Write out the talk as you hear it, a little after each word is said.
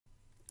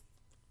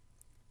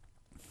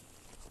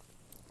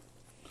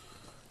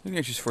Looking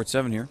at Fort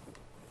 7 here.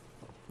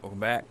 Welcome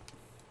back.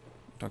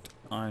 Talk to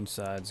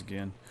Ironsides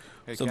again.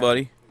 Hey, What's up, Captain.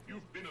 buddy?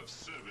 You've been of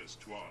service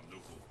to our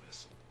local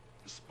vessel.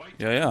 Despite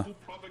Yeah. ample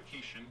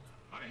provocation,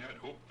 I had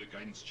hoped the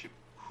guidance chip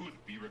could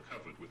be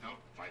recovered without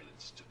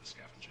violence to the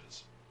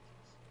scavengers.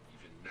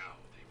 Even now,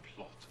 they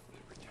plot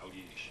their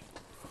retaliation.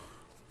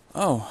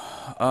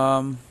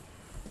 Oh,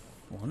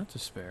 wanted to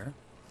spare.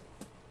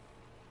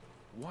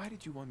 Why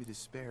did you want me to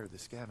spare the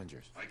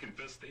scavengers? I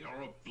confess they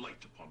are a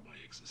blight upon my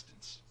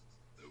existence.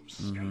 Those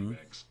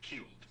scallywags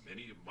killed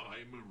many of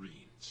my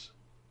marines.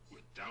 We're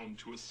down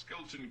to a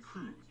skeleton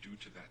crew due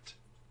to that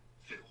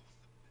filth.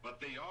 But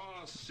they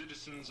are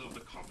citizens of the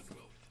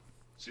Commonwealth.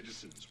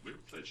 Citizens we're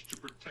pledged to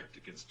protect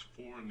against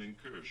foreign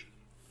incursion.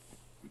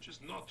 Which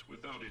is not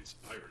without its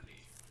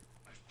irony.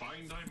 I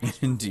find I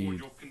must Indeed. reward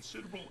your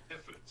considerable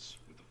efforts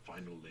with the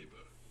final labor.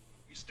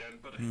 We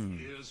stand but a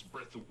hair's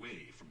breadth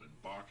away from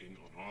embarking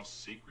on our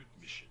sacred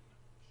mission.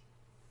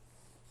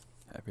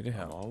 Happy to I'm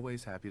help.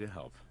 always happy to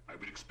help. I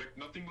would expect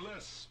nothing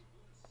less.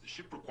 The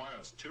ship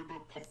requires turbo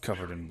pump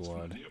Covered in bearings from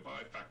blood. a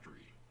nearby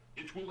factory.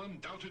 It will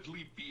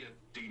undoubtedly be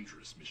a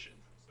dangerous mission,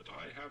 but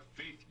I have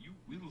faith you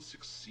will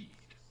succeed.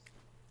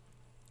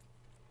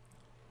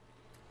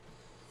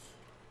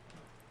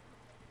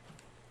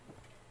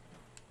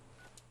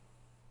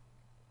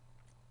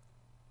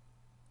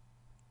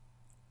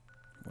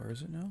 Where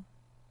is it now?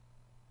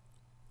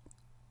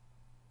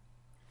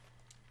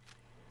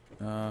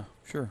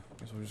 Sure.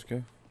 Guess we'll just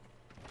go.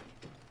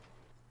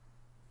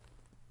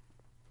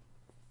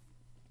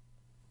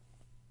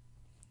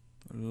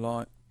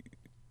 Light.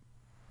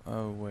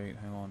 Oh wait,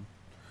 hang on.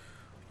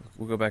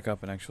 We'll go back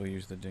up and actually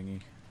use the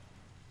dinghy.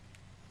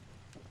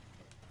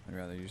 I'd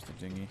rather use the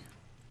dinghy.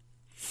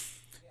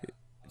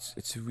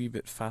 It's a wee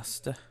bit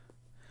faster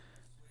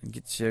and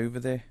gets you over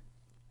there.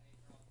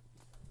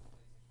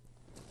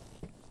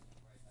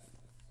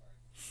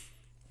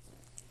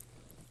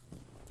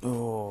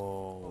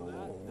 Oh,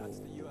 That's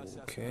the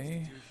USS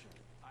okay. Constitution.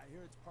 I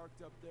hear it's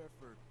parked up there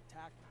for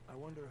tack. I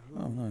wonder who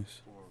Oh,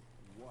 nice. or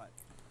what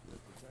they're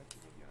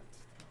protecting against.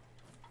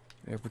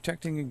 They're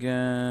protecting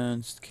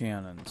against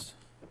cannons.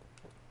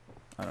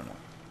 I don't know.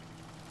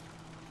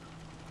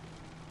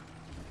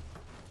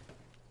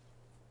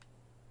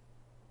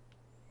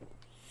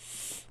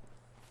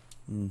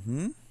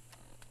 Mm-hmm.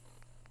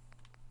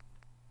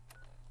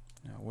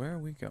 Now, where are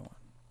we going?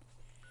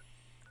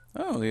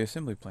 Oh, the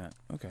assembly plant.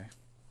 Okay,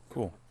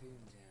 cool.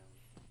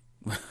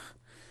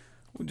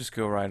 We'll just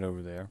go right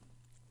over there,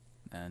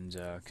 and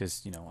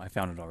because you know I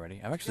found it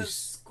already. I've actually,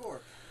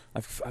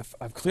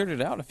 I've cleared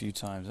it out a few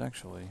times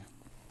actually.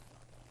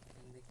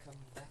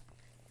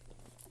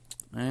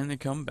 And they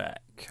come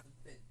back.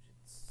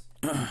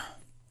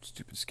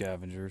 Stupid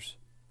scavengers.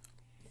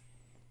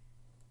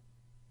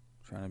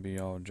 Trying to be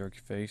all jerky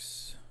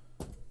face.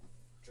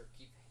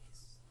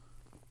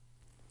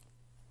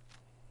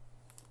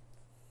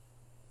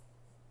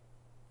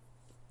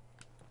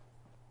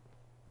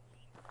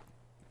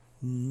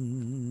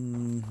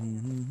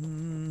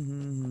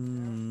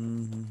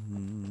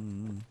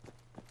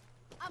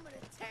 I'm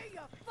gonna tear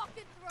your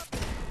fucking throat.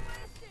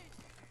 Twisted.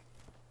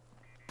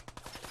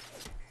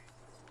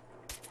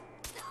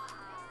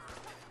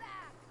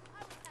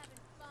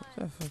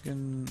 That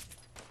fucking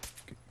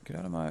get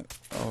out of my.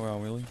 Oh wow,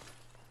 really?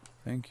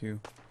 Thank you.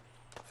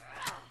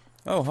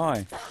 Oh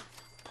hi.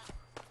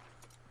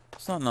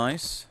 It's not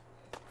nice.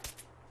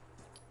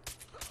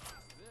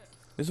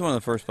 This is one of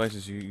the first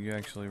places you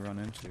actually run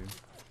into.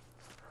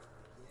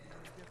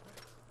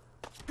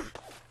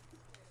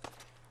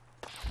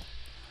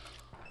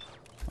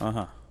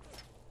 Uh-huh.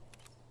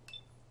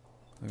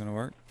 Is that gonna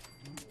work?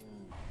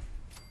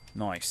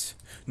 Nice.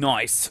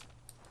 Nice!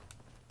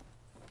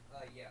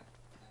 Yeah. And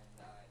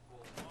well,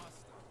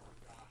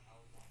 I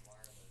was on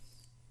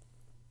wireless,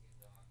 even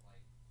though I'm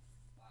like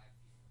 5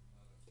 feet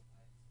from the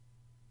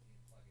modem. I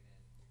didn't plug it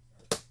in and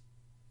restart.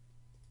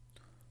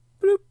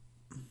 Bloop!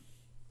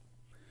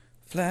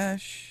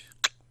 Flash.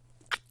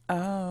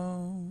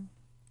 Oh.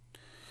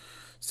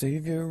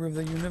 Savior of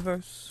the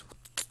universe.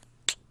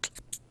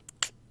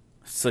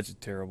 Such a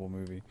terrible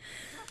movie.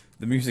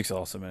 The music's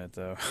awesome in it,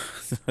 though.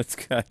 So it's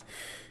got,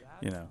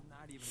 you know.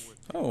 Not even worth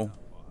Oh. up,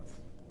 boss.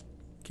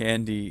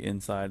 Candy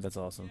inside. That's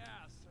awesome. Yeah,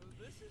 so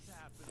this is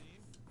happening.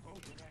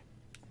 Okay.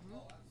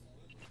 Oh,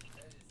 absolutely.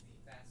 That is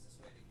the fastest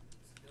way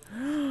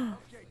to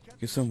Okay, cut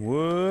Get the some shit.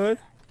 wood.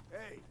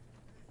 Hey,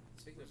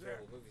 Speaking of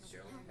terrible movies, Joe,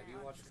 have you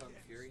watched Kung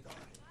Fury?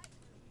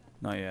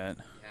 Not yet.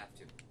 You have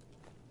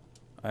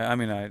to. I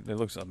mean, it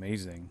looks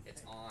amazing.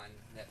 It's on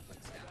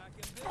Netflix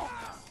now.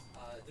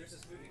 There's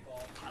this movie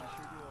called. I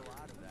sure do a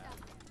lot of that.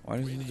 Why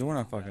is the door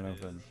not fucking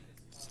open?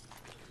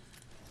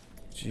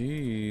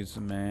 Jeez,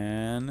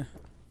 man.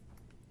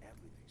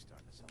 Everything's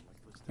starting to sound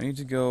like I need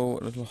to go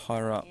a little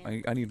higher up.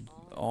 I need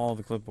all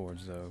the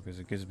clipboards, though, because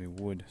it gives me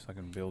wood so I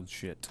can build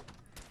shit.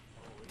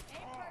 Go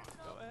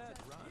ahead,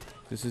 run.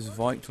 This is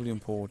vitally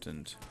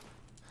important.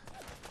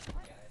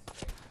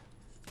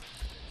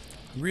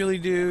 Really,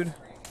 dude?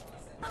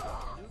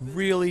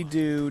 Really,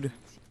 dude?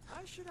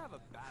 I should have a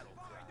battle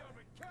cry.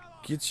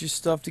 Get your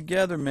stuff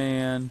together,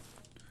 man.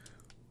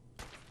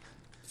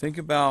 Think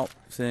about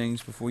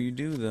things before you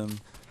do them,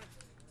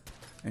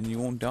 and you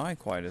won't die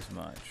quite as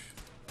much.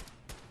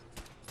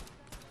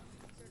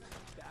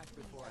 Back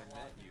before I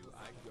met you,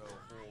 I'd go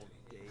whole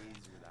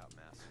days without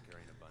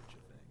massacring a bunch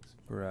of things.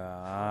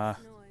 Bruh.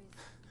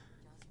 Noise.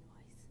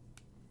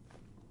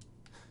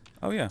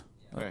 Oh yeah.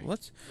 Hey.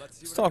 Let's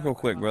See what I talk got real in my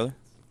quick, brother. pockets.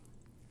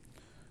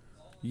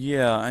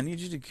 Yeah, I need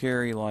you to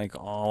carry like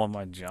all of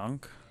my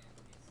junk.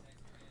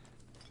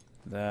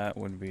 That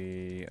would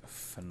be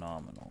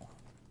phenomenal.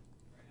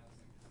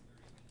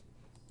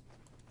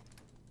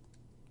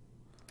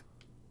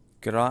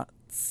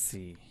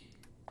 Grazie.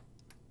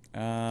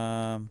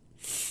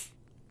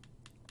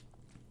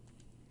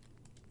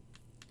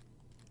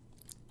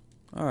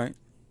 Alright.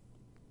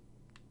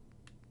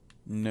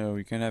 No,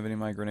 you can't have any of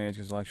my grenades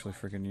because I'll actually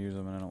freaking use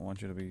them and I don't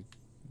want you to be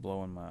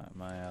blowing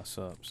my ass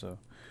up, so.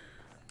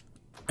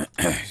 You're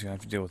gonna have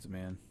to deal with it,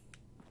 man.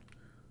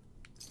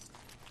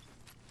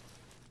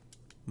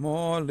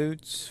 More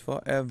loots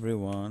for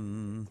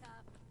everyone.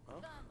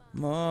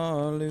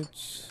 More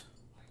loots.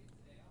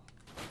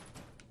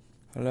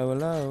 Hello,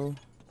 hello.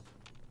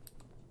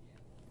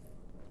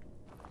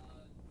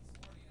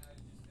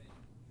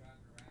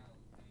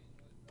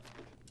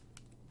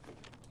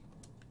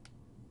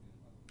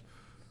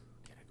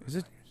 Is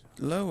it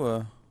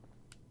lower?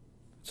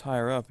 It's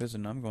higher up,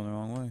 isn't it? I'm going the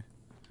wrong way.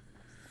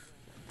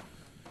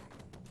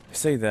 I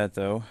say that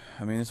though.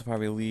 I mean, this will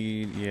probably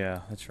lead.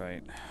 Yeah, that's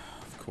right.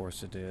 Of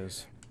course it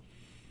is.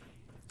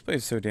 This place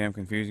is so damn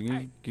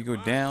confusing. You go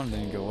down, and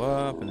then you go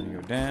up, and then you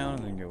go down,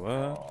 and then you go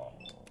up.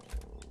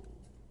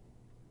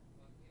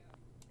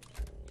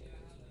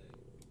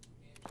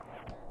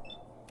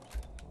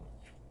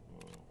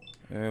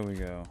 There we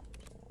go.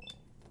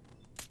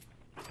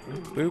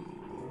 Boop, boop,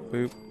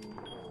 boop.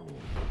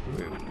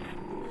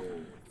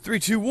 3,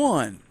 2,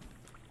 1.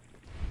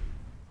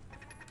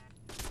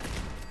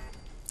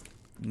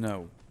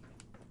 No.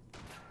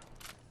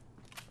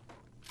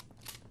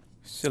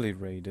 Silly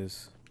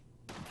raiders.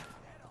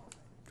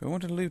 Do I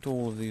want to loot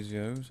all of these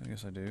yos? I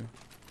guess I do.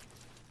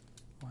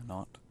 Why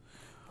not?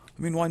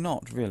 I mean, why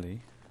not,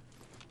 really?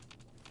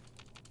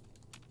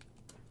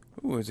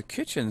 Ooh, there's a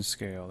kitchen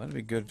scale. That'd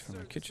be good for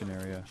my kitchen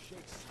area.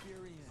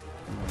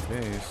 In my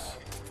base.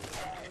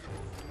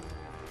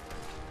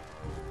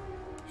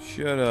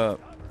 Shut up.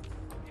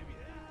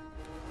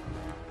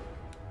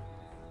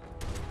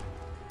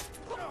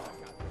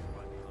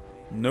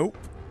 Nope.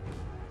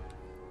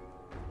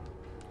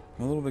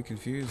 I'm a little bit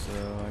confused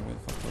though. Like, where the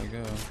fuck do I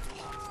go?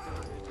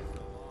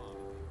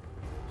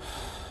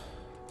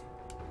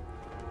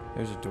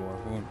 There's a door.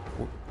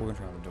 We're gonna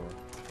try the door.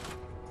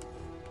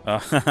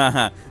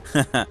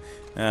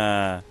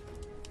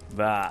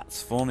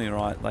 That's funny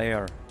right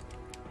there.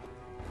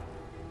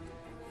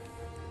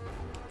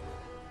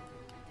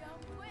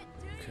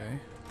 Okay.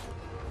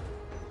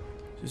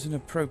 Is this an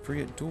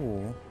appropriate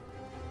door?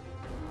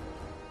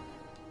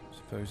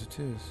 Suppose it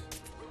is.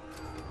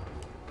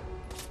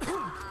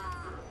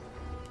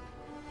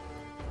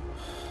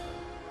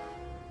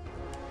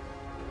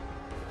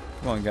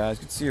 Come on, guys,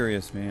 get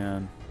serious,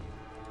 man.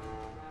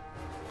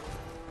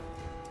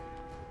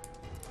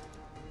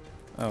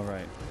 Oh,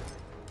 right.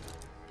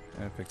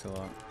 I picked a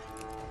lot.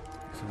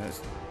 Some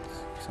of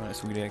that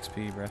sweet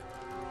XP, bruh.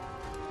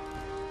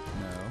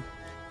 No.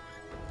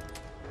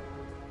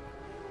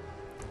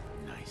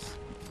 Nice.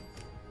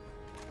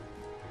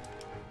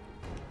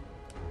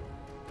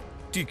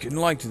 Deacon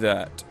liked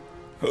that.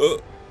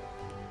 Of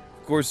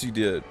course he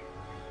did.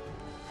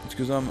 It's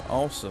because I'm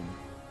awesome.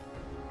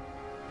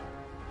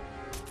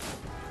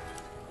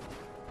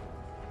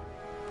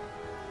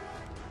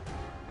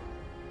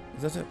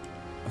 Is that it?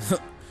 I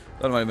thought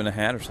it might have been a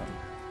hat or something.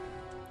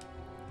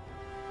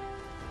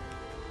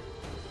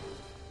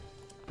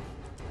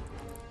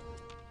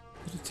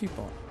 There's a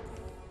teapot.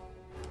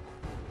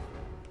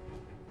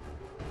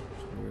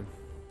 That's weird.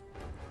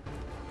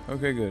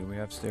 Okay, good. We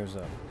have stairs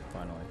up,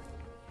 finally.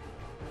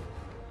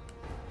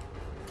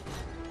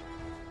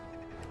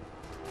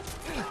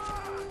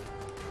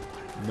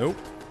 Nope.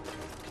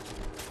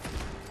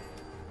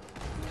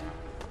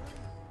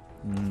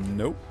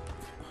 Nope.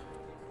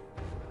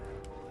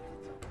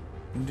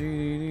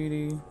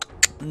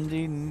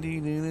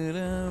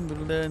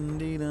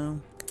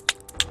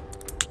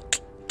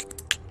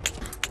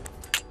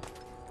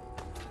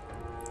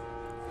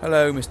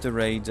 Hello, Mr.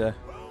 Raider.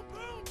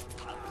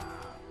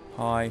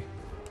 Hi.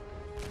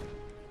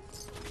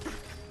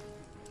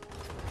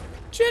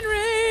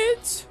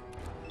 Generate!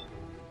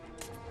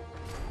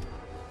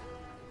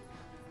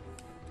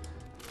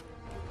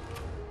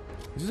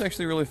 This is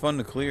actually really fun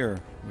to clear,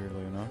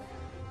 weirdly enough.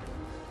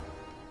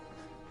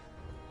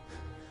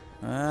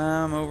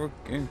 I'm over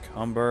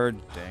encumbered,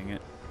 dang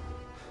it.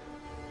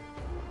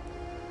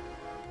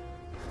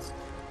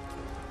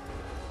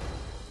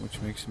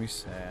 Which makes me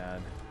sad.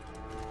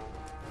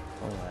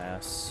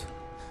 Alas.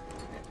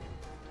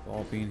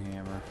 Ball bean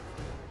hammer.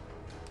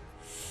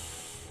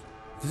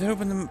 Does it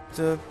open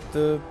the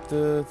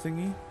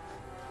thingy?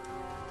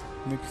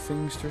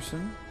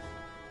 McThingsterson?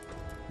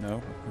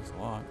 No, that's a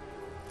lot.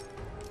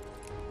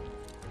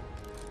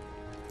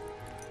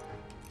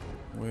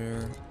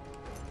 Where?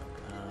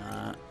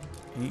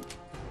 Eat.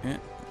 Yeah,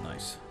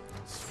 nice.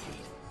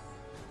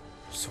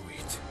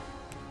 Sweet.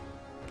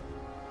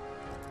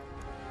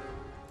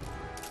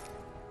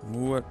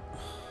 More.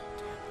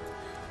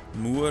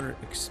 More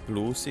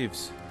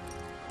explosives.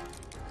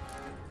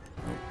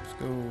 Oh, let's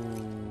go.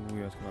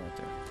 We have to go right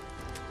there.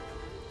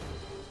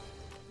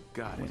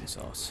 Got Win it.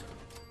 sauce.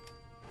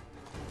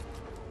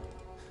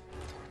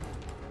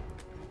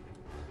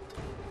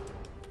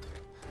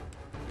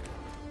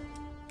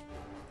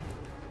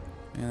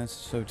 Man, that's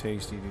so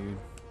tasty, dude.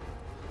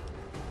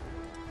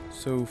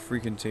 So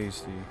freaking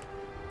tasty.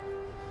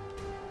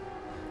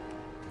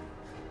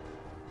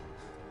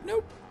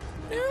 Nope.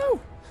 No.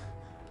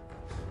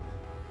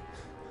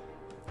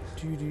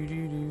 Do do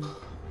do do.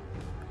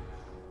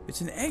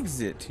 It's an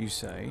exit, you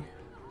say?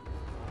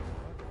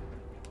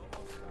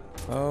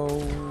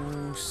 Oh,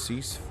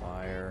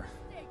 ceasefire.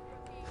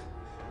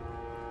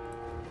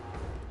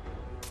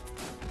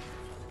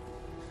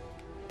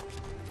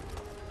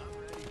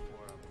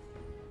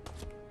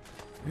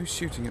 Who's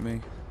shooting at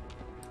me?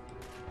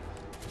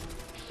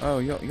 Oh,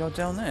 you're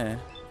down there?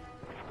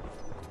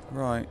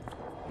 Right.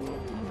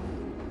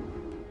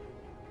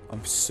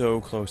 I'm so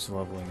close to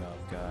leveling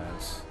up,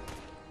 guys.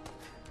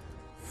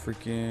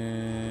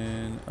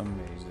 Freaking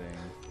amazing.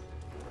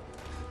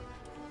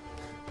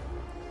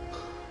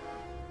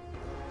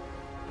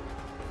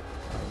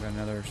 Oh, we got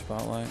another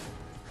spotlight.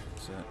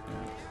 That's it,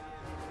 yeah.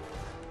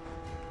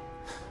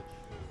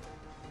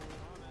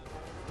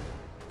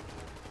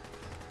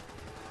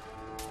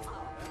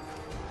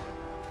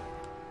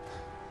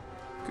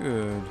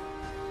 Good.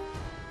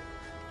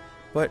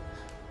 But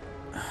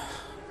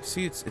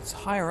see, it's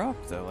higher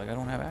up though. Like I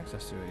don't have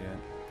access to it yet.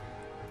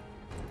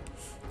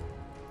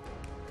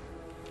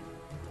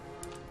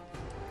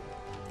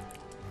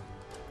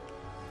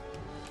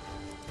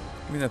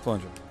 Give me that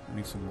plunger. I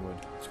need some wood.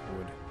 It's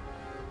wood.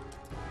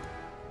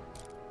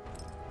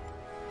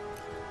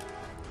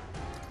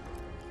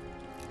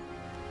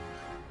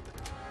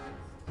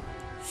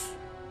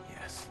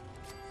 Yes.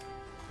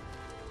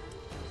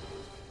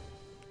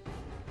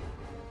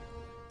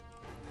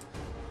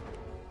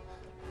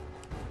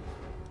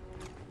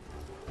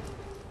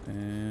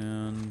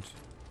 And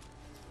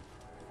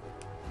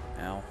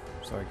ow.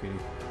 Sorry, kitty.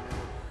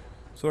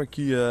 Sorry,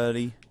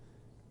 kitty.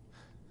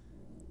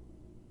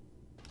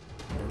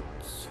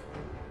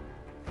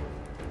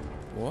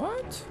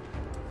 What?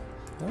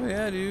 Oh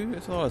yeah, dude.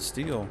 It's a lot of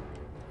steel.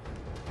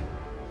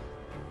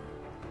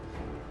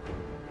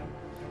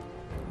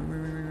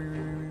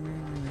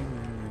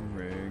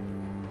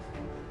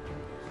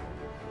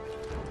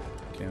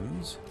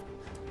 Kim's.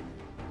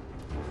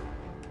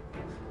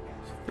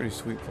 It's a pretty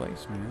sweet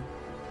place, man.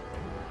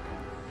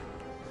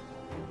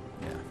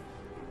 Yeah.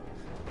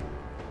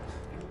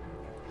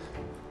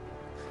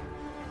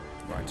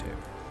 Right here.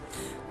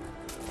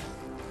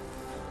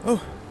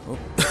 Oh. Oh.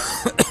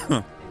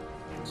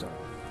 Sorry.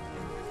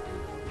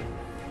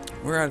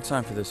 We're out of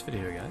time for this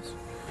video, guys.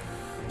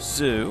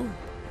 So,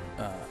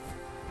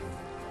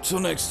 till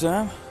next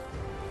time,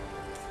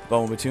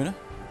 Bumblebee Tuna.